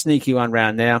 it's a sneaky one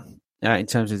round now in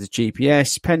terms of the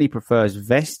GPS. Penny prefers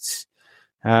vests.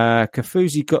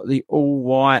 Kafuzi got the all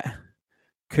white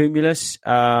Cumulus.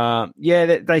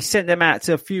 They sent them out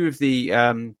to a few of the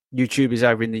YouTubers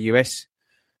over in the US,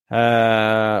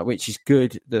 which is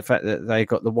good. The fact that they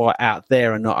got the white out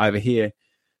there and not over here.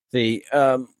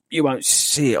 You won't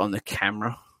see it on the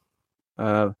camera,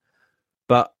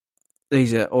 but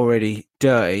these are already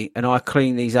dirty, and I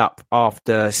cleaned these up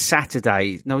after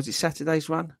Saturday. No, was it Saturday's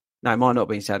run? No, it might not have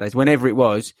been Saturday's. Whenever it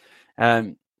was,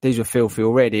 these were filthy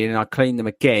already, and I cleaned them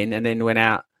again, and then went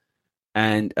out,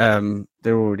 and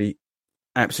they're already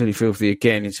absolutely filthy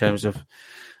again in terms of.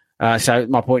 So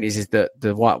my point is that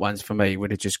the white ones for me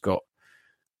would have just got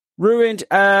ruined.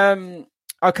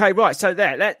 Okay, right. So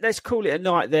let's call it a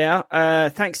night there.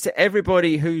 Thanks to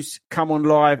everybody who's come on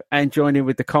live and joined in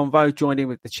with the convo, joined in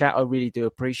with the chat. I really do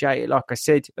appreciate it. Like I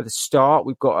said at the start,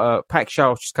 we've got a packed show. I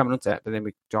was just coming on to that, but then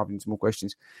we dive into more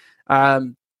questions.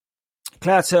 Cloud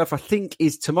Surf, I think,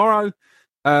 is tomorrow.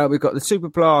 We've got the Super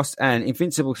Blast and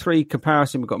Invincible 3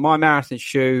 comparison. We've got my marathon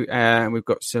shoe, and we've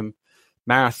got some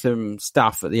marathon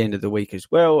stuff at the end of the week as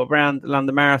well around the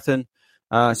London Marathon.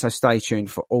 So stay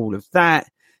tuned for all of that.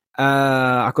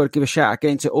 I've got to give a shout out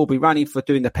again to Aubrey Running for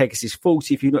doing the Pegasus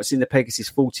 40. If you've not seen the Pegasus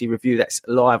 40 review, that's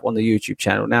live on the YouTube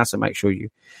channel now. So make sure you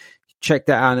check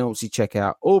that out, and obviously check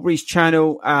out Aubrey's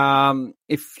channel.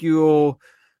 If you're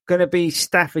going to be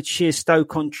Staffordshire,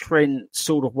 Stoke-on-Trent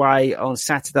sort of way on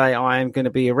Saturday, I am going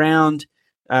to be around.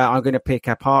 I'm going to pick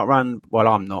up Heart Run. Well,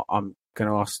 I'm not. I'm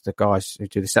going to ask the guys who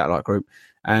do the satellite group,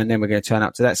 and then we're going to turn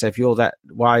up to that. So if you're that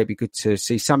way, it'd be good to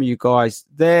see some of you guys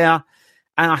there.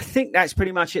 And I think that's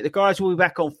pretty much it. The guys will be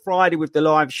back on Friday with the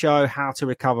live show, How to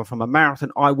Recover from a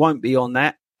Marathon. I won't be on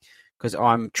that because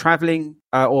I'm traveling,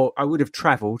 or I would have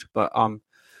traveled, but I'm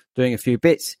doing a few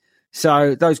bits.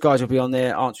 So those guys will be on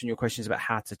there answering your questions about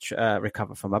how to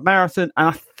recover from a marathon. And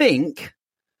I think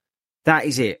that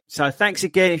is it. So thanks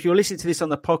again. If you're listening to this on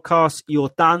the podcast,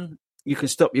 you're done. You can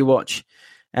stop your watch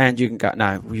and you can go.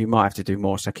 No, you might have to do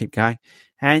more. So keep going.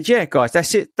 And yeah, guys,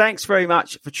 that's it. Thanks very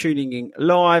much for tuning in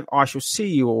live. I shall see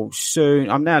you all soon.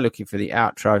 I'm now looking for the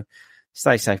outro.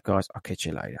 Stay safe, guys. I'll catch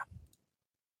you later.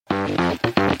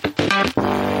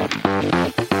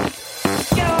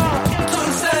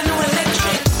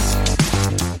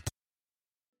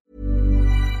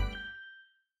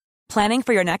 Planning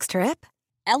for your next trip?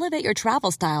 Elevate your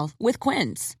travel style with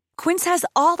Quince. Quince has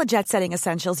all the jet-setting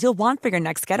essentials you'll want for your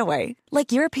next getaway,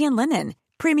 like European linen,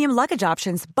 premium luggage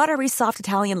options, buttery soft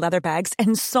Italian leather bags,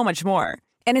 and so much more.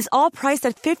 And is all priced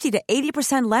at 50 to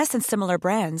 80% less than similar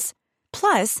brands.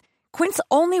 Plus, Quince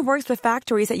only works with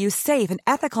factories that use safe and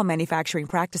ethical manufacturing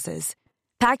practices.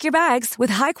 Pack your bags with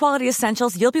high-quality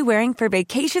essentials you'll be wearing for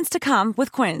vacations to come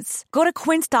with Quince. Go to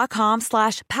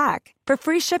quince.com/pack for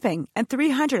free shipping and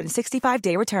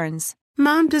 365-day returns.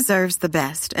 Mom deserves the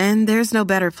best, and there's no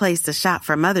better place to shop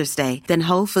for Mother's Day than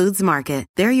Whole Foods Market.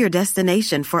 They're your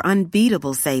destination for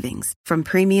unbeatable savings, from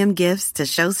premium gifts to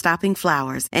show-stopping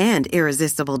flowers and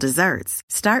irresistible desserts.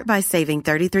 Start by saving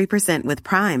 33% with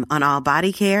Prime on all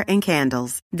body care and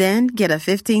candles. Then get a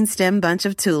 15-stem bunch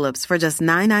of tulips for just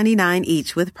 $9.99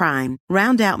 each with Prime.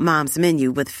 Round out Mom's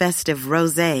menu with festive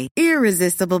rosé,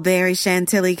 irresistible berry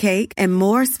chantilly cake, and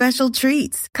more special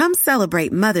treats. Come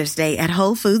celebrate Mother's Day at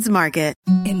Whole Foods Market.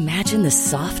 Imagine the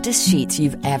softest sheets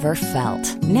you've ever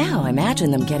felt. Now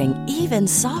imagine them getting even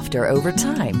softer over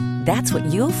time. That's what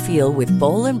you'll feel with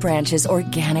Boll & Branch's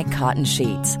organic cotton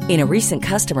sheets. In a recent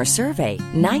customer survey,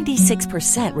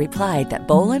 96% replied that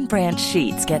Boll & Branch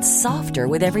sheets get softer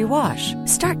with every wash.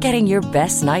 Start getting your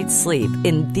best night's sleep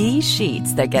in these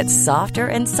sheets that get softer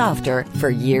and softer for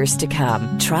years to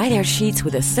come. Try their sheets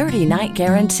with a 30-night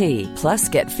guarantee. Plus,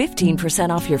 get 15%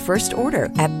 off your first order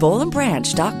at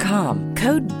bollandbranch.com.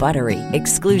 Code BUTTERY.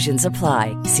 Exclusions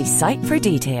apply. See site for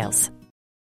details.